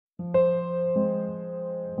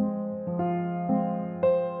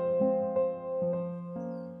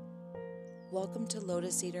Welcome to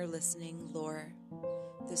Lotus Eater Listening Lore.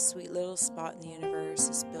 This sweet little spot in the universe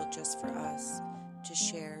is built just for us to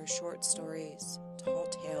share short stories, tall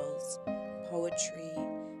tales, poetry,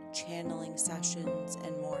 channeling sessions,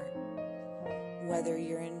 and more. Whether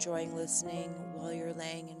you're enjoying listening while you're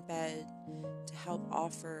laying in bed to help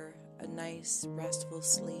offer a nice, restful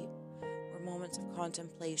sleep or moments of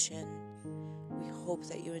contemplation, we hope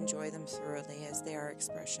that you enjoy them thoroughly as they are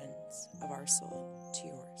expressions of our soul to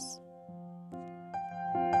yours.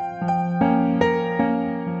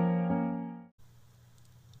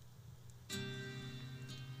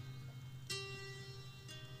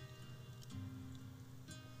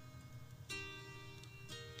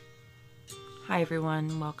 Hi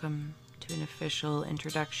everyone, welcome to an official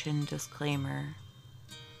introduction disclaimer,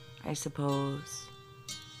 I suppose,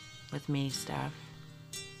 with me, Steph.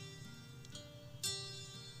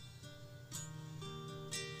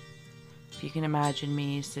 If you can imagine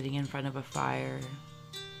me sitting in front of a fire,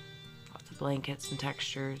 lots of blankets and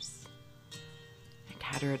textures, a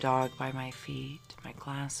cat or a dog by my feet, my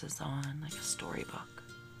glasses on like a storybook.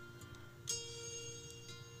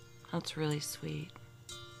 That's really sweet.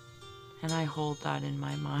 And I hold that in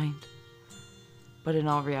my mind. But in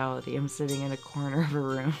all reality, I'm sitting in a corner of a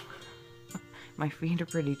room. My feet are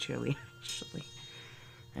pretty chilly, actually.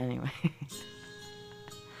 Anyway.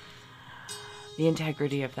 The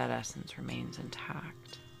integrity of that essence remains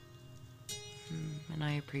intact. And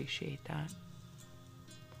I appreciate that.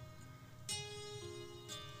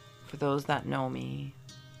 For those that know me,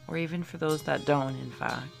 or even for those that don't, in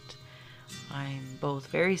fact, I'm both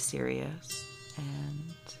very serious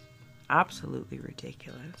and absolutely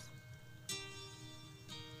ridiculous.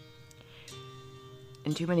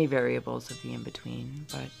 And too many variables of the in-between,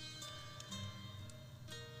 but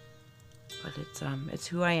it's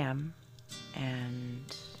who I am,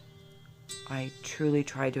 and I truly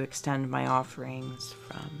try to extend my offerings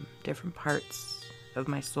from different parts of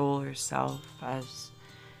my soul or self as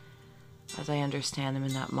I understand them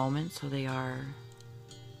in that moment, so they are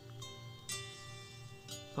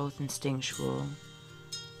both instinctual,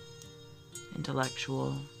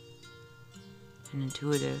 intellectual, and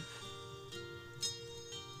intuitive.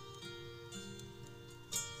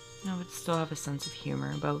 I would still have a sense of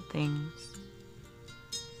humor about things.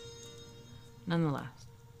 Nonetheless,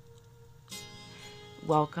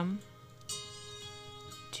 welcome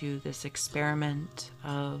to this experiment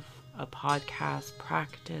of a podcast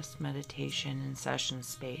practice, meditation, and session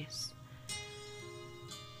space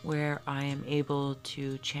where I am able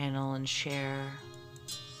to channel and share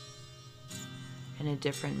in a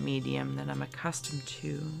different medium that I'm accustomed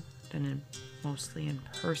to than mostly in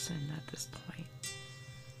person at this point.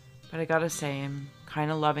 But I gotta say, I'm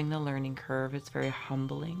kind of loving the learning curve. It's very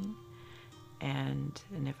humbling. And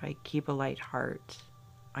if I keep a light heart,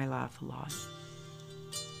 I laugh a lot.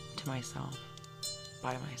 To myself.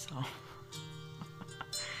 By myself.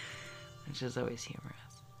 Which is always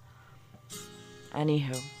humorous.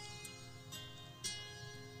 Anywho.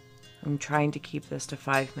 I'm trying to keep this to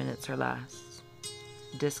 5 minutes or less.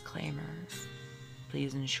 Disclaimer.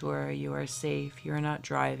 Please ensure you are safe, you are not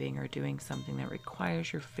driving or doing something that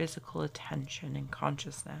requires your physical attention and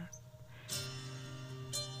consciousness.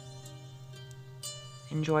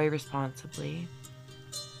 Enjoy responsibly.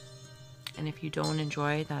 And if you don't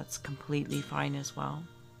enjoy, that's completely fine as well.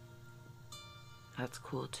 That's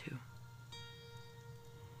cool too.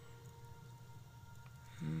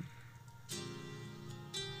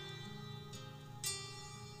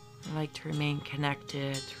 I like to remain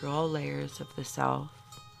connected through all layers of the self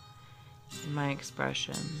in my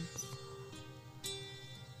expressions.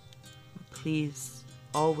 Please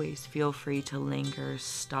always feel free to linger,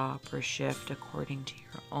 stop, or shift according to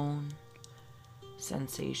your own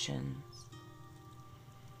sensations.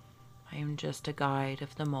 I am just a guide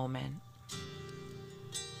of the moment.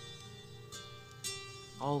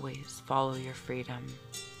 Always follow your freedom.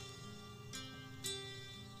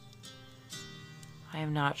 I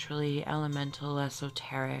am naturally elemental,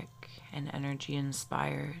 esoteric, and energy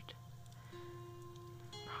inspired.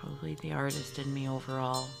 Probably the artist in me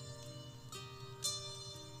overall.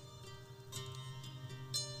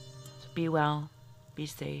 So be well, be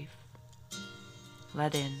safe,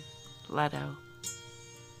 let in, let out.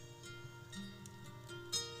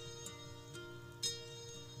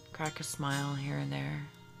 Crack a smile here and there.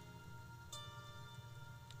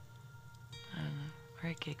 I don't know, or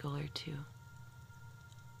a giggle or two.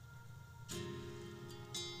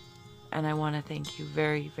 And I want to thank you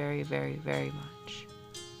very, very, very, very much.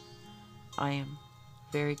 I am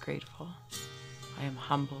very grateful. I am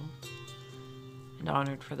humbled and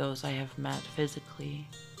honored for those I have met physically,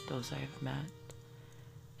 those I have met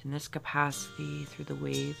in this capacity through the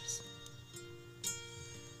waves.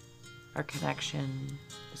 Our connection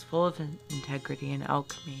is full of integrity and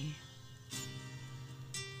alchemy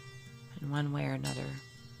in one way or another.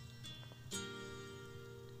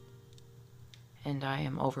 And I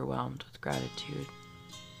am overwhelmed with gratitude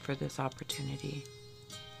for this opportunity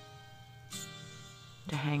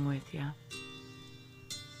to hang with you.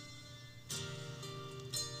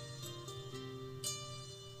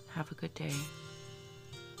 Have a good day,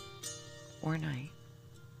 or night,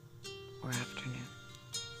 or afternoon.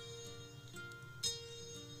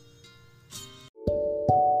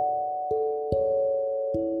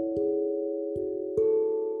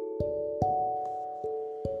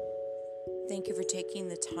 Thank you for taking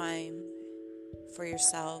the time for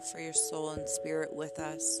yourself, for your soul and spirit with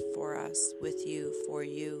us, for us, with you, for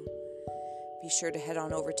you. Be sure to head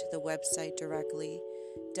on over to the website directly,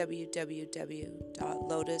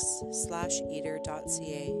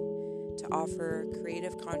 www.lotus/eater.ca, to offer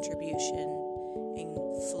creative contribution and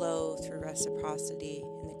flow through reciprocity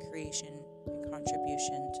in the creation and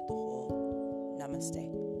contribution to the whole.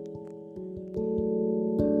 Namaste.